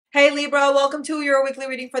Hey Libra, welcome to your weekly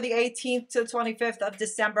reading for the 18th to 25th of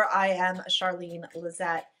December. I am Charlene,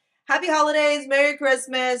 Lizette. Happy holidays, Merry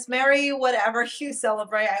Christmas, Merry whatever you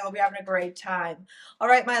celebrate. I hope you're having a great time. All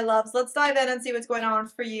right, my loves, let's dive in and see what's going on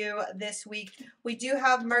for you this week. We do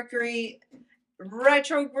have Mercury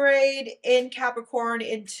retrograde in Capricorn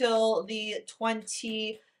until the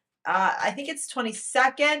I think it's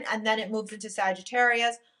 22nd, and then it moves into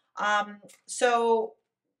Sagittarius. So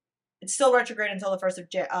it's still retrograde until the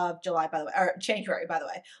 1st of July, by the way, or January, by the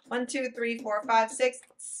way. 1, 2, 3, 4, 5, 6,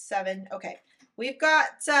 7. Okay. We've got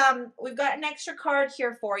an extra card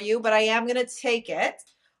here for you, but I am going to take it.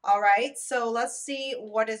 All right. So let's see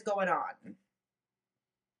what is going on.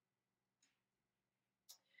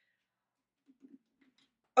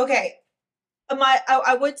 Okay.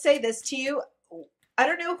 I would say this to you. I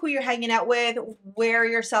don't know who you're hanging out with, where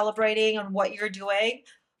you're celebrating, and what you're doing.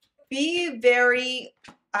 Be very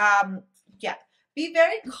be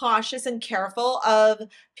very cautious and careful of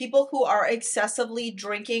people who are excessively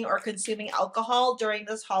drinking or consuming alcohol during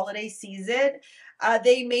this holiday season.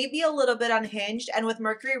 They may be a little bit unhinged, and with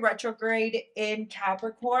Mercury retrograde in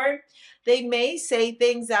Capricorn, they may say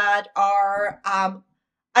things that are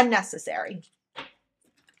unnecessary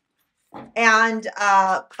and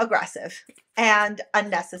aggressive and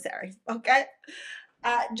unnecessary. Okay,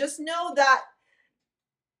 just know that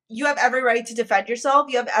you have every right to defend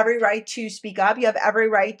yourself. You have every right to speak up. You have every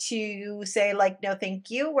right to say, like, no,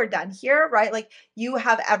 thank you. We're done here, right? Like, you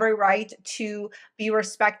have every right to be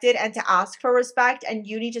respected and to ask for respect. And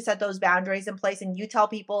you need to set those boundaries in place, and you tell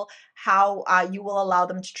people how you will allow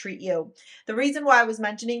them to treat you. The reason why I was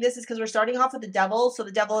mentioning this is because we're starting off with the devil. So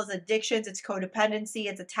the devil is addictions, it's codependency,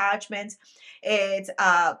 it's attachments, it's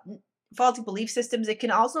faulty belief systems. It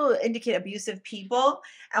can also indicate abusive people.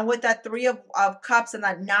 And with that 3 of cups and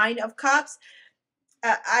that 9 of cups,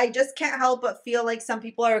 I just can't help but feel like some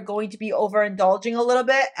people are going to be overindulging a little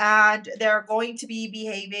bit, and they're going to be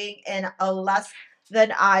behaving in a less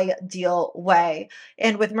than ideal way.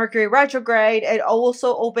 And with Mercury retrograde, it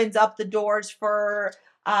also opens up the doors for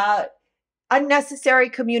unnecessary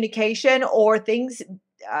communication, or things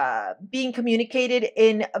being communicated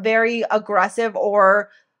in very aggressive or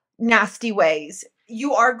nasty ways.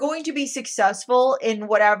 You are going to be successful in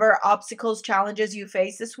whatever obstacles, challenges you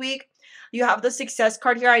face this week. You have the success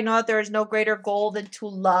card here. I know that there is no greater goal than to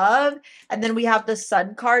love. And then we have the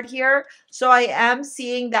sun card here. So I am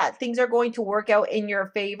seeing that things are going to work out in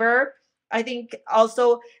your favor. I think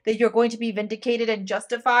also that you're going to be vindicated and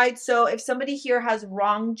justified. So if somebody here has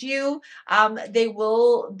wronged you, they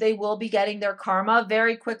will be getting their karma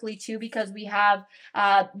very quickly too, because we have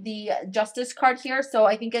the Justice card here. So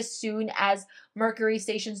I think as soon as Mercury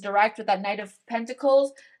stations direct with that Knight of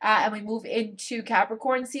Pentacles, and we move into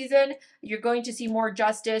Capricorn season, you're going to see more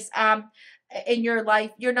justice in your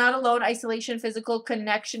life. You're not alone. Isolation, physical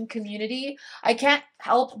connection, community. I can't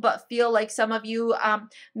help but feel like some of you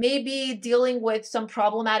may be dealing with some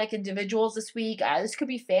problematic individuals this week. This could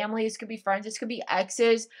be family, this could be friends, this could be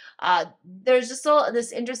exes. There's just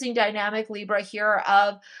this interesting dynamic, Libra, here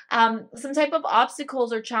of some type of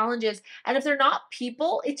obstacles or challenges. And if they're not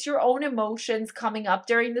people, it's your own emotions coming up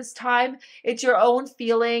during this time. It's your own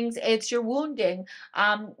feelings. It's your wounding.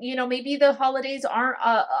 You know, maybe the holidays aren't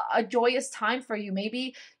a joyous time for you.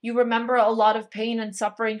 Maybe you remember a lot of pain and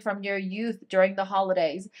suffering from your youth during the holidays.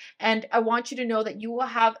 And I want you to know that you will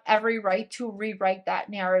have every right to rewrite that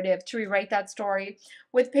narrative, to rewrite that story.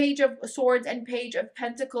 With Page of Swords and Page of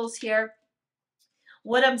Pentacles here,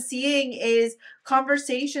 what I'm seeing is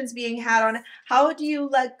conversations being had on how do you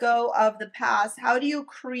let go of the past? How do you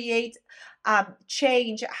create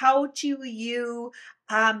change? How do you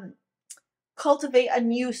cultivate a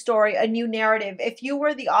new story, a new narrative? If you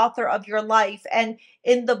were the author of your life, and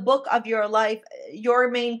in the book of your life, your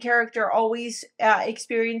main character always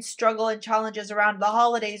experienced struggle and challenges around the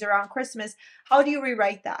holidays, around Christmas, how do you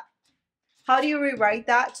rewrite that? How do you rewrite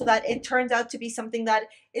that so that it turns out to be something that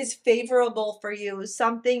is favorable for you,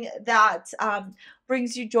 something that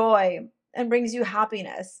brings you joy and brings you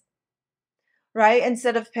happiness, right?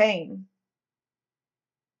 Instead of pain.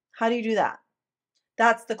 How do you do that?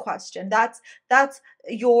 That's the question. That's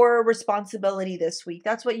your responsibility this week.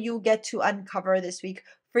 That's what you get to uncover this week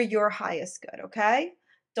for your highest good, okay?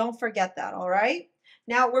 Don't forget that, all right?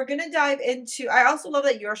 Now we're going to dive into, I also love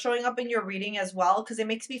that you're showing up in your reading as well, because it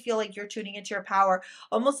makes me feel like you're tuning into your power,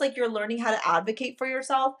 almost like you're learning how to advocate for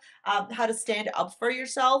yourself, how to stand up for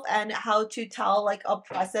yourself, and how to tell like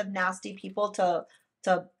oppressive, nasty people to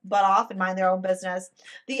to butt off and mind their own business.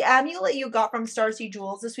 The amulet you got from STARSEA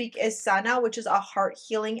Jewels this week is Sana, which is a heart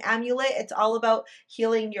healing amulet. It's all about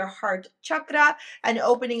healing your heart chakra and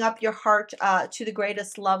opening up your heart to the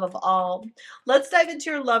greatest love of all. Let's dive into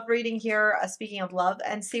your love reading here, speaking of love,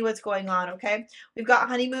 and see what's going on, okay? We've got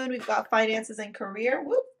honeymoon, we've got finances and career.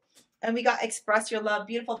 Whoop. And we got express your love,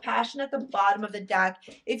 beautiful passion at the bottom of the deck.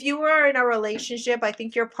 If you are in a relationship, I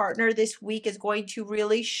think your partner this week is going to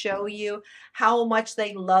really show you how much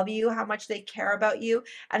they love you, how much they care about you,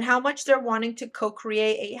 and how much they're wanting to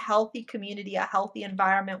co-create a healthy community, a healthy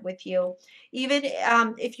environment with you. Even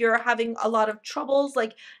if you're having a lot of troubles,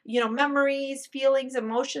 like, memories, feelings,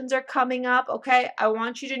 emotions are coming up, okay? I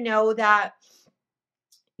want you to know that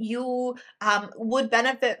you would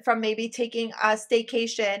benefit from maybe taking a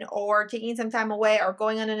staycation or taking some time away or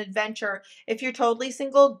going on an adventure. If you're totally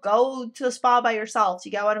single, go to the spa by yourself. You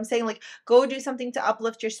get what I'm saying? Like, go do something to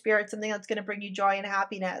uplift your spirit, something that's going to bring you joy and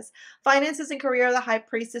happiness. Finances and career, the High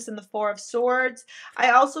Priestess and the Four of Swords. I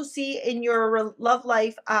also see in your love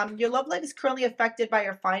life is currently affected by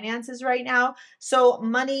your finances right now. So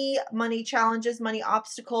money challenges, money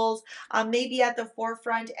obstacles may be at the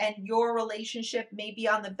forefront, and your relationship may be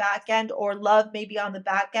on the back end, or love may be on the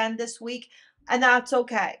back end this week, and that's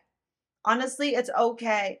okay. Honestly, it's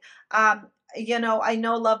okay. I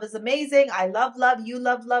know love is amazing. I love love. You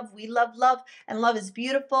love love. We love love. And love is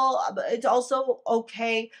beautiful. But it's also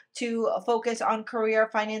okay to focus on career,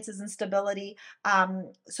 finances, and stability.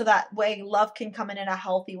 So that way love can come in a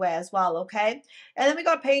healthy way as well. Okay. And then we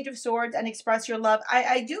got Page of Swords and express your love.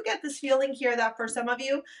 I do get this feeling here that for some of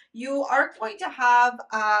you, you are going to have,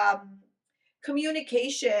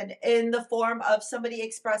 communication in the form of somebody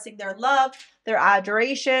expressing their love, their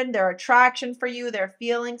adoration, their attraction for you, their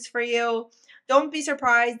feelings for you. Don't be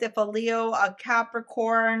surprised if a Leo, a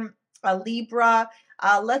Capricorn, a Libra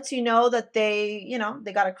lets you know that they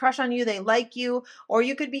got a crush on you, they like you, or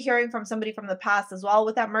you could be hearing from somebody from the past as well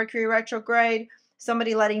with that Mercury retrograde.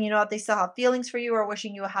 Somebody letting you know that they still have feelings for you or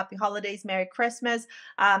wishing you a happy holidays, Merry Christmas.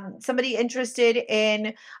 Somebody interested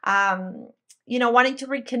in wanting to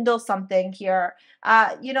rekindle something here.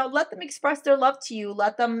 Let them express their love to you.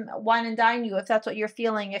 Let them wine and dine you if that's what you're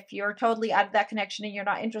feeling. If you're totally out of that connection and you're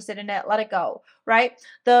not interested in it, let it go, right?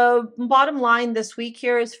 The bottom line this week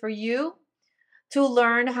here is for you to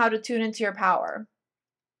learn how to tune into your power.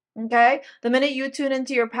 Okay. The minute you tune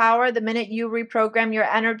into your power, the minute you reprogram your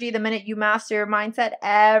energy, the minute you master your mindset,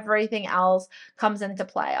 everything else comes into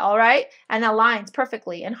play. All right. And aligns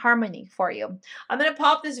perfectly in harmony for you. I'm going to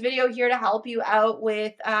pop this video here to help you out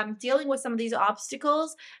with dealing with some of these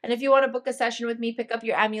obstacles. And if you want to book a session with me, pick up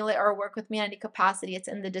your amulet or work with me in any capacity, it's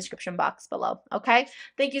in the description box below. Okay.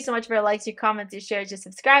 Thank you so much for your likes, your comments, your shares, your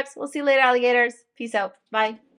subscribes. We'll see you later, alligators. Peace out. Bye.